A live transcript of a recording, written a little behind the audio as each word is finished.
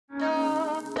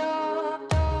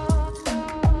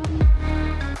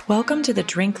Welcome to the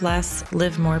Drink Less,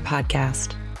 Live More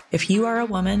podcast. If you are a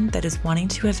woman that is wanting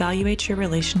to evaluate your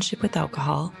relationship with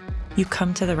alcohol, you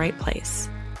come to the right place.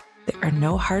 There are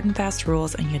no hard and fast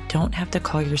rules, and you don't have to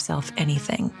call yourself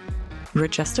anything. You are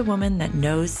just a woman that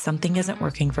knows something isn't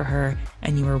working for her,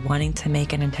 and you are wanting to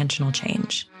make an intentional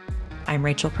change. I'm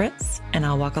Rachel Pritz, and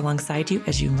I'll walk alongside you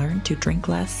as you learn to drink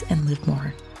less and live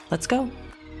more. Let's go.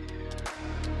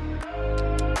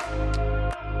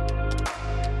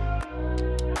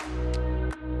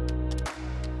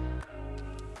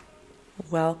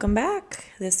 Welcome back.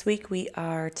 This week we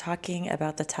are talking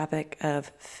about the topic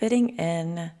of fitting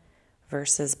in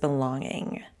versus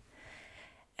belonging.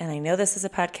 And I know this is a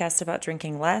podcast about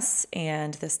drinking less,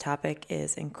 and this topic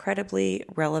is incredibly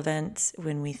relevant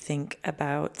when we think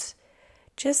about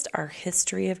just our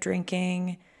history of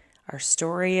drinking, our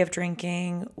story of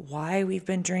drinking, why we've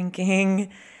been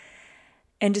drinking,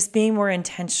 and just being more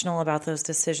intentional about those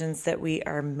decisions that we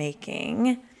are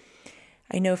making.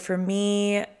 I know for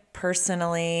me,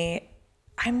 personally,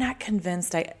 I'm not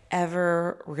convinced I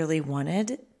ever really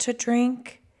wanted to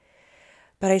drink,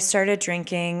 but I started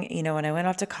drinking, when I went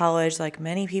off to college, like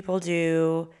many people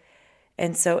do.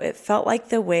 And so it felt like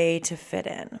the way to fit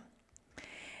in.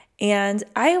 And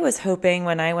I was hoping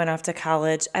when I went off to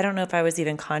college, I don't know if I was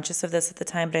even conscious of this at the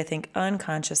time, but I think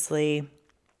unconsciously,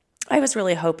 I was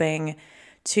really hoping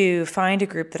to find a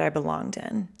group that I belonged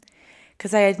in,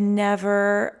 because I had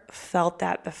never felt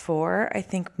that before. I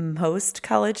think most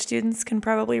college students can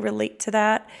probably relate to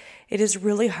that. It is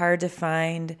really hard to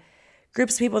find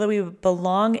groups of people that we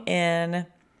belong in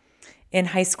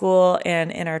high school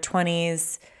and in our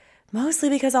 20s, mostly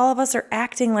because all of us are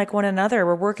acting like one another.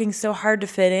 We're working so hard to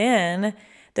fit in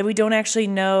that we don't actually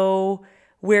know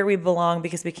where we belong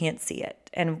because we can't see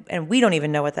it. And we don't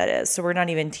even know what that is. So we're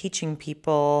not even teaching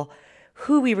people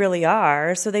who we really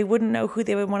are, so they wouldn't know who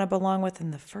they would want to belong with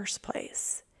in the first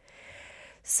place.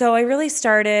 So I really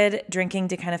started drinking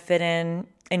to kind of fit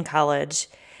in college.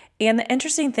 And the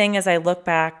interesting thing as I look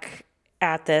back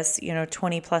at this,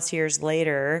 20 plus years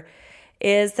later,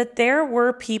 is that there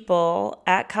were people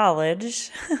at college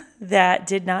that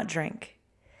did not drink.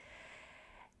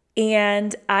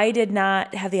 And I did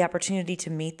not have the opportunity to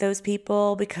meet those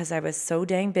people because I was so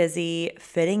dang busy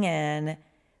fitting in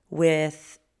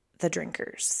with the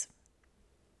drinkers.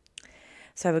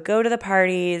 So I would go to the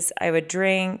parties, I would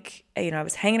drink, I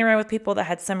was hanging around with people that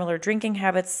had similar drinking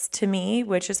habits to me,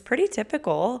 which is pretty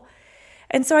typical.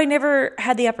 And so I never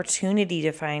had the opportunity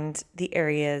to find the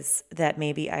areas that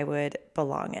maybe I would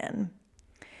belong in.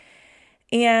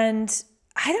 And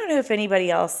I don't know if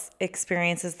anybody else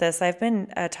experiences this. I've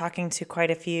been talking to quite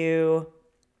a few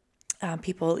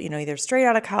people, either straight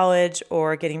out of college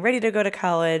or getting ready to go to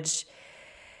college.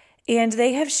 And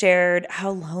they have shared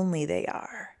how lonely they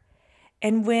are.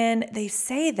 And when they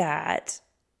say that,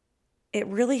 it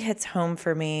really hits home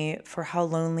for me for how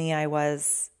lonely I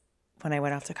was when I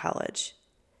went off to college.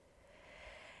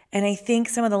 And I think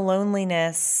some of the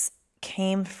loneliness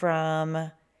came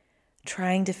from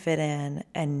trying to fit in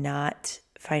and not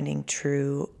finding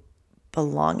true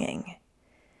belonging.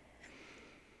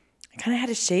 I kind of had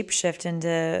to shapeshift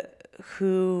into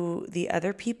who the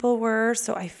other people were,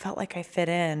 so I felt like I fit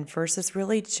in versus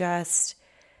really just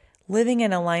living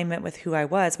in alignment with who I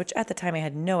was, which at the time I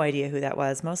had no idea who that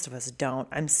was. Most of us don't.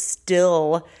 I'm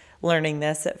still learning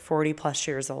this at 40 plus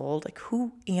years old. Like,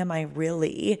 who am I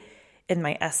really in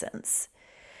my essence?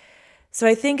 So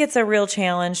I think it's a real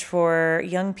challenge for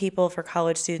young people, for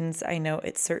college students. I know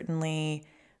it certainly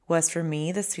was for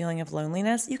me, this feeling of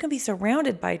loneliness. You can be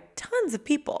surrounded by tons of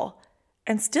people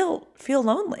and still feel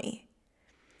lonely.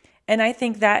 And I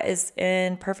think that is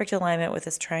in perfect alignment with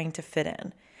us trying to fit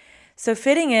in. So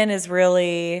fitting in is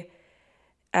really,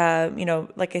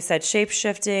 like I said,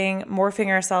 shape-shifting, morphing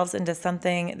ourselves into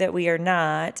something that we are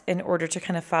not in order to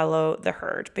kind of follow the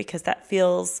herd, because that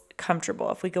feels comfortable.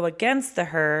 If we go against the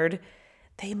herd,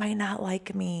 they might not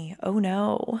like me. Oh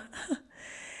no.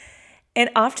 And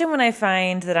often when I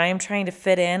find that I am trying to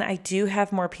fit in, I do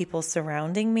have more people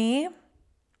surrounding me.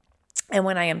 And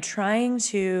when I am trying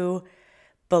to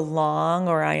belong,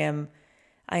 or I am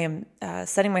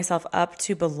setting myself up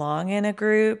to belong in a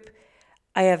group,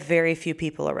 I have very few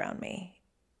people around me.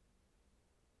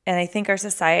 And I think our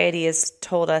society has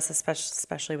told us,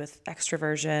 especially with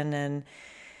extroversion and,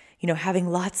 having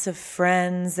lots of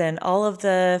friends and all of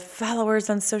the followers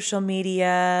on social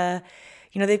media,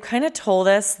 they've kind of told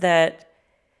us that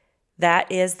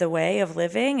is the way of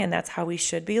living and that's how we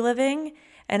should be living.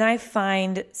 And I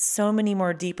find so many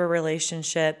more deeper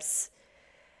relationships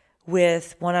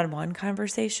with one-on-one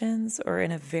conversations or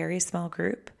in a very small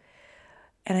group.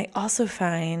 And I also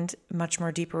find much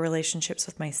more deeper relationships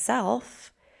with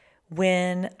myself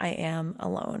when I am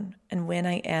alone and when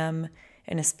I am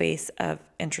in a space of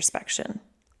introspection.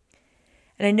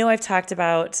 And I know I've talked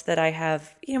about that I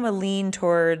have, a lean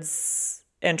towards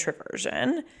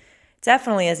introversion.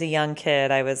 Definitely as a young kid,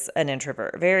 I was an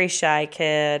introvert, very shy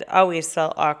kid, always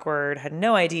felt awkward, had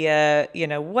no idea,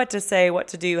 what to say, what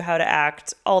to do, how to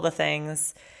act, all the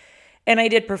things. And I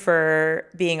did prefer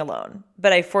being alone,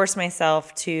 but I forced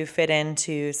myself to fit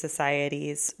into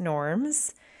society's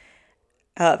norms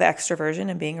of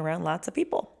extroversion and being around lots of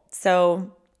people.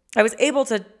 So I was able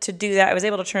to do that. I was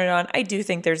able to turn it on. I do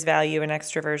think there's value in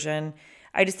extroversion.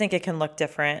 I just think it can look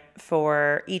different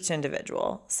for each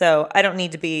individual. So I don't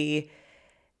need to be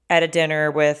at a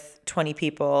dinner with 20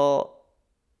 people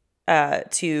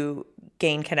to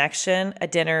gain connection. A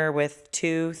dinner with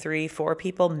 2, 3, 4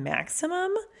 people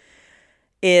maximum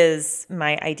is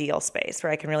my ideal space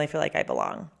where I can really feel like I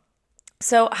belong.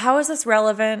 So how is this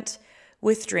relevant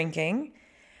with drinking?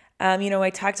 I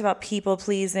talked about people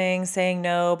pleasing, saying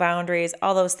no, boundaries,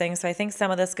 all those things. So I think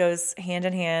some of this goes hand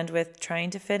in hand with trying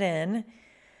to fit in.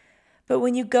 But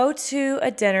when you go to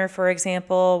a dinner, for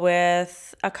example,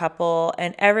 with a couple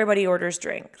and everybody orders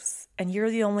drinks and you're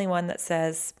the only one that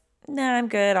says, nah, I'm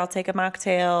good. I'll take a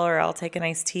mocktail or I'll take an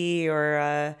iced tea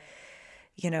or,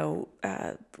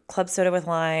 club soda with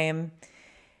lime.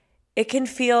 It can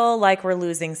feel like we're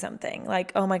losing something,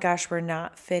 like, oh my gosh, we're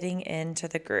not fitting into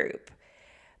the group.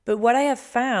 But what I have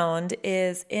found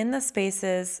is in the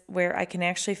spaces where I can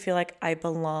actually feel like I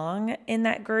belong in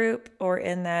that group or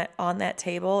on that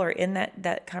table or in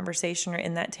that conversation or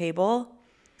in that table,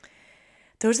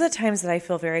 those are the times that I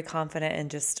feel very confident in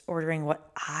just ordering what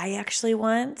I actually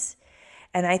want.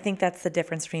 And I think that's the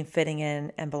difference between fitting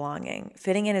in and belonging.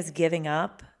 Fitting in is giving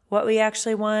up what we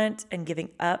actually want and giving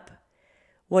up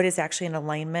what is actually in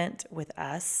alignment with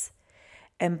us.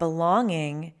 And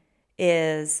belonging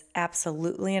is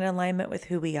absolutely in alignment with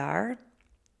who we are.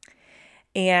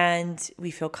 And we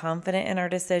feel confident in our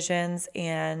decisions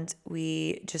and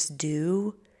we just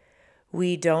do.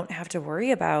 We don't have to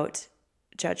worry about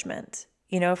judgment.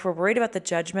 If we're worried about the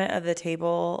judgment of the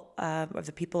table, of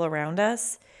the people around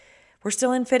us, we're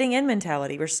still in fitting in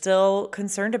mentality. We're still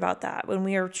concerned about that. When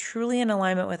we are truly in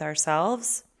alignment with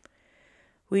ourselves,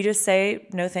 we just say,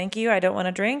 no, thank you. I don't want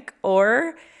to drink.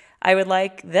 Or I would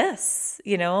like this,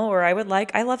 or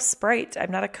I love Sprite.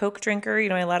 I'm not a Coke drinker.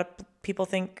 A lot of people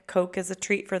think Coke is a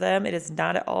treat for them. It is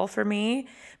not at all for me.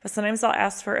 But sometimes I'll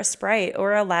ask for a Sprite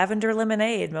or a lavender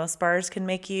lemonade. Most bars can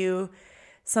make you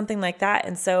something like that.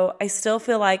 And so I still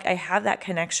feel like I have that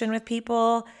connection with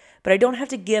people, but I don't have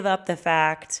to give up the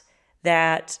fact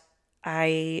that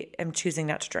I am choosing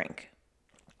not to drink.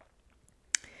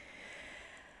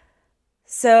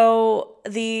 So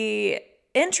the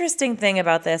interesting thing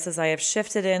about this is I have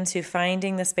shifted into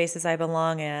finding the spaces I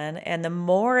belong in. And the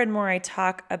more and more I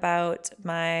talk about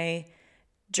my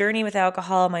journey with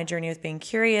alcohol, my journey with being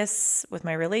curious, with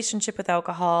my relationship with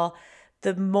alcohol,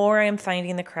 the more I'm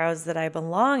finding the crowds that I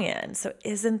belong in. So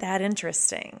isn't that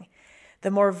interesting?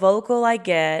 The more vocal I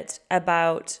get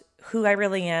about who I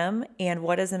really am and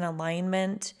what is in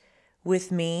alignment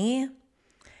with me,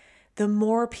 the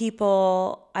more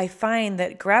people I find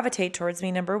that gravitate towards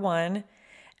me, number one,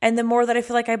 and the more that I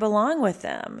feel like I belong with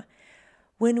them.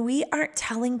 When we aren't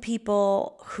telling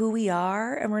people who we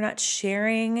are and we're not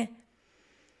sharing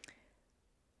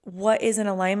what is in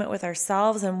alignment with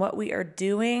ourselves and what we are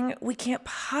doing, we can't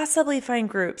possibly find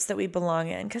groups that we belong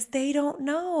in because they don't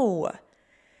know.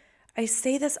 I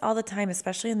say this all the time,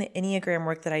 especially in the Enneagram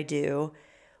work that I do.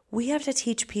 We have to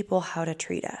teach people how to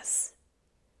treat us.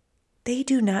 They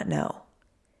do not know.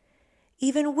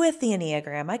 Even with the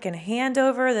Enneagram, I can hand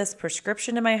over this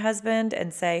prescription to my husband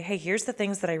and say, hey, here's the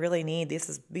things that I really need.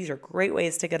 These are great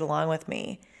ways to get along with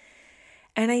me.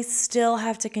 And I still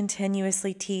have to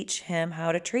continuously teach him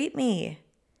how to treat me.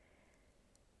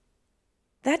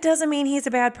 That doesn't mean he's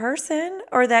a bad person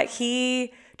or that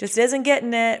he just isn't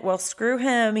getting it. Well, screw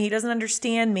him. He doesn't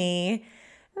understand me.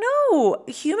 No,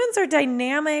 humans are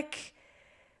dynamic,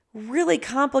 really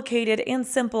complicated and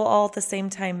simple all at the same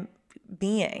time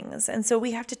beings. And so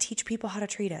we have to teach people how to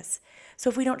treat us. So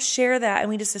if we don't share that and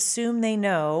we just assume they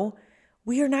know,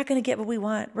 we are not going to get what we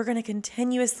want. We're going to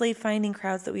continuously finding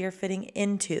crowds that we are fitting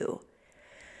into.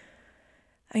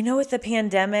 I know with the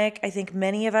pandemic, I think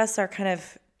many of us are kind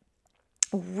of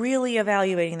really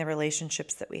evaluating the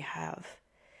relationships that we have.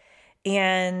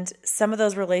 And some of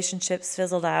those relationships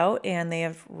fizzled out and they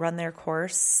have run their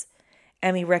course.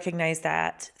 And we recognize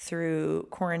that through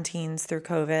quarantines, through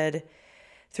COVID,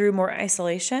 through more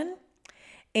isolation.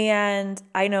 And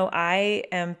I know I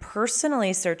am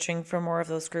personally searching for more of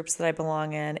those groups that I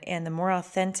belong in. And the more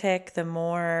authentic, the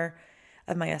more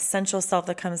of my essential self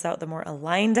that comes out, the more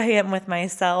aligned I am with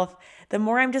myself, the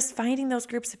more I'm just finding those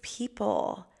groups of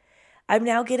people. I'm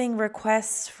now getting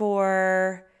requests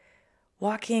for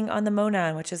walking on the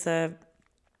Monon, which is a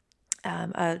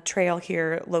trail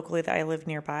here locally that I live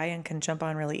nearby and can jump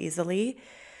on really easily,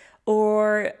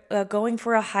 or going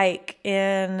for a hike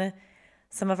in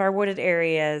some of our wooded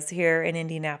areas here in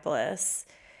Indianapolis,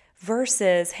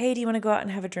 versus, hey, do you want to go out and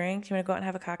have a drink? Do you want to go out and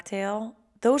have a cocktail?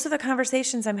 Those are the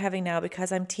conversations I'm having now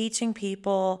because I'm teaching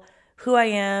people who I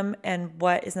am and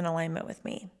what is in alignment with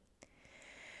me.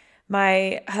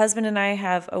 My husband and I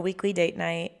have a weekly date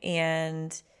night,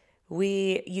 and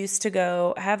we used to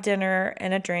go have dinner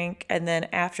and a drink, and then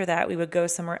after that we would go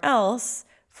somewhere else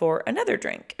for another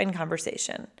drink and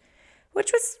conversation,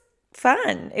 which was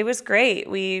fun. It was great.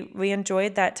 We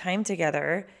enjoyed that time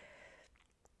together.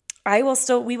 We will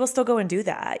still go and do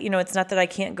that. It's not that I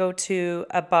can't go to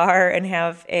a bar and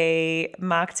have a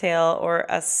mocktail or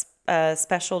a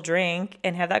special drink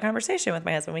and have that conversation with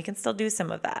my husband. We can still do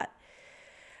some of that.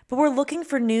 But we're looking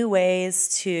for new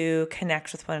ways to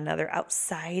connect with one another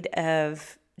outside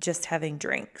of just having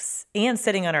drinks and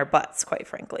sitting on our butts, quite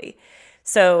frankly.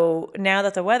 So now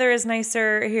that the weather is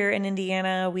nicer here in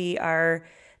Indiana, we are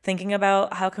thinking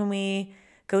about how can we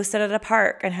go sit at a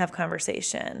park and have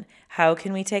conversation? How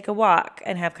can we take a walk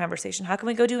and have conversation? How can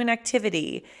we go do an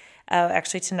activity?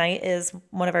 Actually, tonight is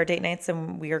one of our date nights,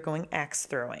 and we are going axe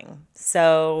throwing.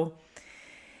 So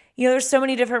there's so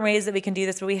many different ways that we can do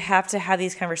this, but we have to have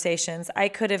these conversations. I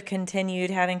could have continued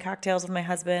having cocktails with my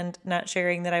husband, not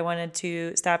sharing that I wanted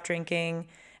to stop drinking,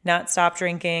 not stop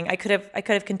drinking. I could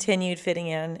have continued fitting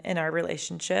in our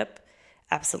relationship.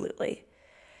 Absolutely.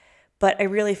 But I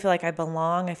really feel like I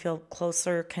belong. I feel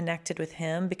closer connected with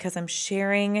him because I'm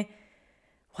sharing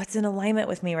what's in alignment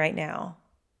with me right now,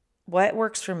 what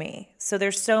works for me. So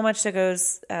there's so much that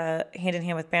goes hand in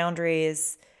hand with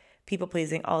boundaries, people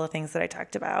pleasing, all the things that I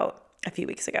talked about a few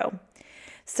weeks ago.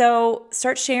 So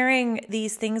start sharing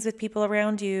these things with people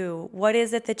around you. What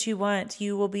is it that you want?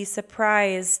 You will be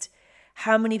surprised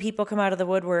how many people come out of the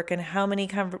woodwork and how many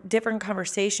different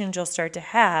conversations you'll start to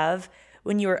have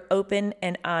when you are open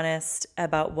and honest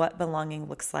about what belonging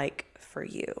looks like for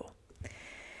you.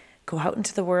 Go out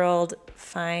into the world,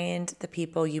 find the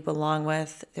people you belong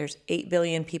with. There's 8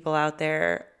 billion people out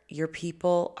there. Your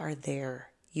people are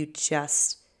there. You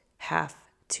just have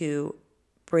to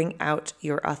bring out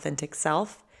your authentic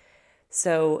self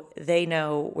so they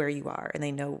know where you are and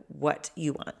they know what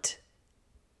you want.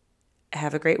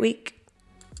 Have a great week.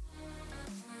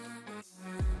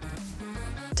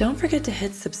 Don't forget to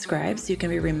hit subscribe so you can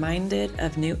be reminded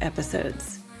of new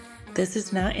episodes. This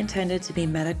is not intended to be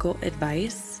medical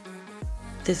advice.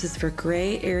 This is for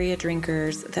gray area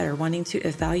drinkers that are wanting to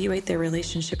evaluate their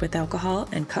relationship with alcohol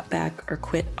and cut back or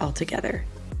quit altogether.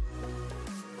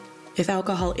 If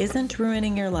alcohol isn't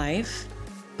ruining your life,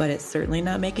 but it's certainly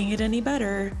not making it any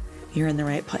better, you're in the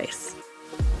right place.